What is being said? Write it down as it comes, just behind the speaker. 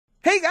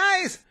Hey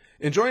guys!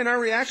 Enjoying our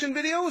reaction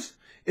videos?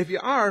 If you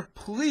are,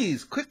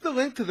 please click the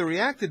link to the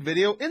reacted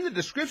video in the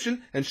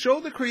description and show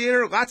the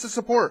creator lots of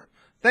support.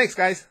 Thanks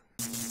guys!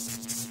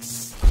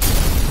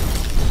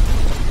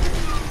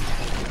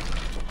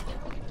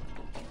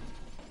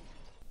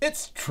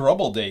 It's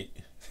trouble date.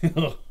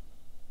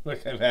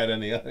 Like I've had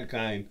any other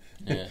kind.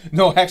 Yeah.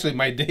 No, actually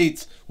my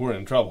dates were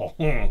in trouble.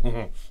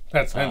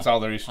 That's hence all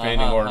the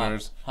restraining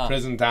orders,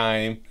 prison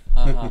time,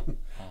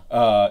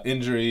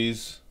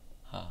 injuries,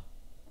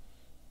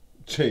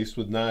 chased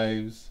with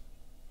knives.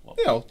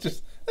 You know,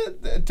 just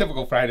a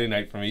typical Friday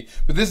night for me.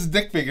 But this is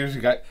Dick Figures.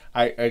 You got,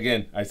 I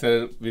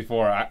said it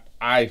before,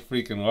 I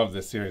freaking love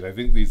this series. I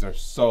think these are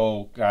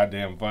so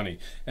goddamn funny.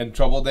 And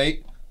Trouble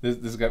Date,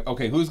 this guy,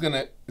 okay, who's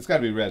gonna, it's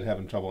gotta be Red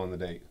having trouble on the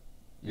date.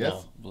 Yes?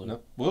 No, Blue. No?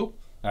 Blue?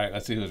 Alright,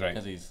 let's see who's right.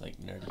 Because he's like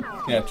nerdy.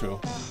 Yeah,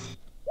 true.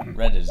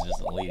 Red is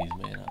just a ladies'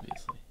 man,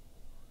 obviously.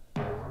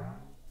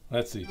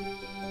 Let's see.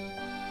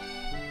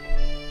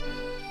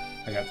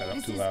 I got that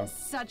up too loud. This is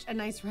such a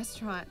nice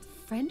restaurant.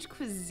 French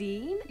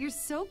cuisine? You're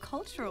so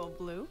cultural,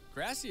 Blue.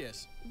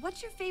 Gracias.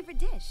 What's your favorite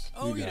dish?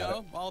 Oh, you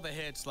know, all the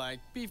hits like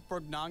beef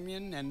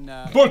bourguignon and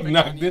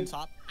bourguignon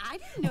top. I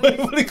didn't know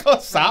you What do you call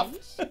it? Sop?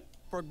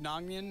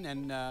 Bourguignon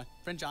and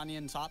French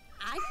onion top.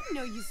 I didn't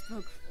know you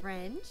spoke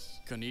French.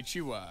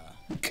 Konnichiwa.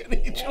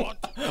 Konnichiwa.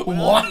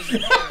 What?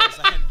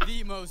 I had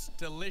the most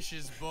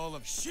delicious bowl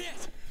of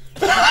shit.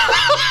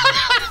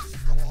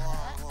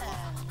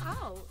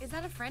 Oh, is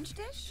that a French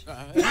dish?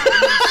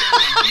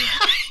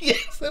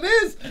 Yes, it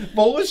is.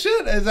 Bowl of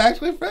shit is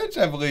actually French,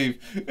 I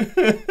believe.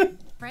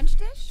 French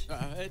dish?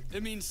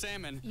 It means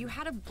salmon. You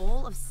had a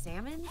bowl of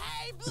salmon?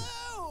 Hey,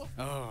 Blue!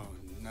 Oh,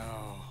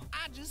 no.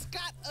 I just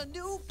got a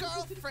new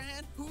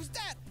girlfriend. Who's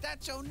that?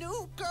 That's your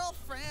new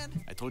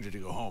girlfriend. I told you to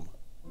go home.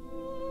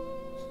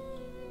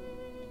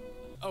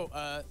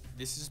 Oh,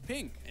 this is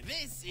Pink. And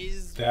this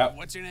is...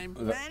 what's your name?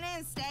 My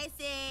name's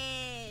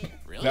Stacy.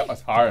 Really? That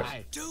was hard.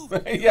 Hi. Dude,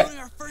 Yeah. we're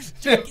our first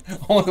date.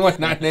 Only one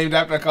not named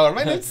after a color.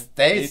 My name's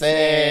Stacy.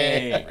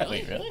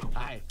 Wait, really?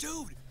 Hi.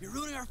 Dude, you're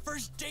ruining our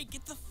first date.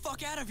 Get the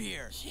fuck out of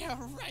here. Yeah,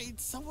 right.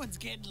 Someone's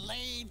getting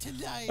laid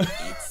tonight.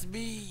 It's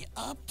me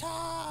up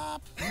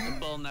top.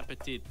 Bon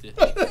appetit. Kiss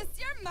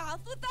your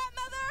mouth with that,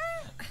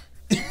 Mother?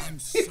 I'm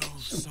so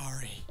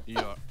sorry.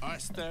 Your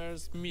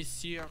oysters,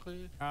 monsieur.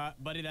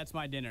 Buddy, that's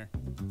my dinner.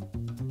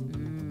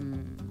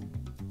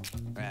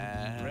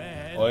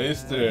 Red.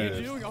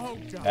 Oysters. Oh,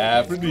 God.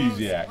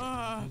 Aphrodisiac.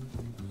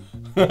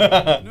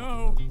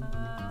 No. Ew.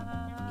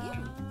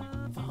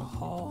 The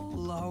whole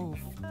loaf.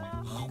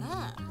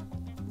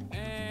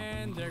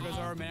 And there goes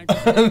our man.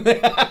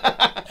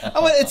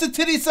 It's a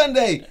titty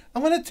Sunday. I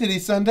want a titty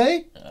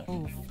Sunday.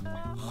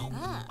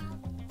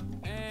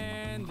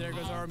 And there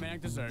goes our man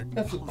dessert.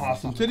 That's an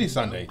awesome titty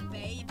Sunday.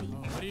 Baby.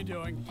 What are you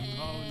doing?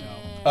 Oh no.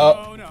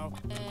 Oh. Oh no.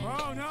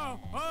 Oh no.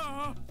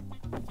 Oh.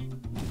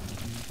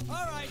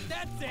 All right,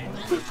 that's it.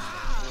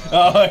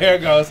 Oh, here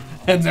it goes.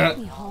 And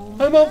then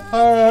I'm up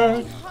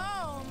her.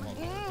 Home.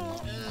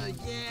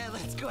 Yeah,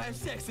 let's go have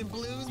sex in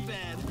Blue's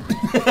bed.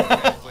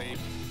 Please.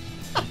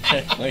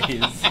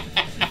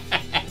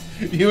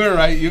 You were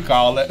right. You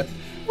called it.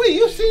 Wait,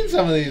 you've seen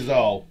some of these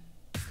though.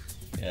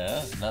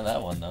 Yeah, not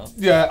that one though.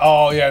 Yeah.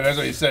 Oh, yeah. That's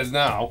what he says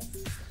now.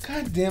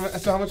 God damn it.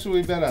 So how much should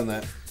we bet on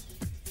that?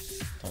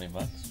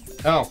 $20.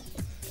 Oh,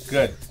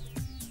 good.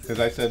 Because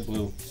I said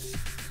blue.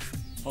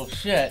 Oh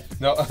shit.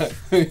 No,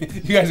 you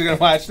guys are gonna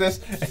watch this,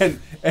 and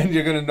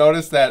you're gonna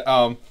notice that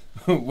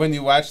when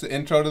you watch the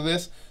intro to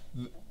this,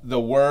 the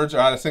words are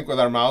out of sync with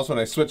our mouths when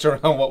I switch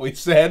around what we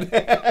said.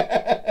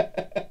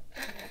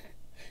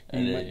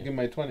 Give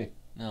my 20.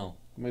 No.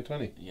 Give my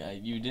 20. Yeah,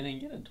 you didn't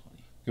get a 20.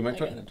 Give my I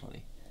 20. got a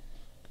 20.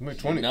 Give my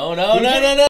 20. No.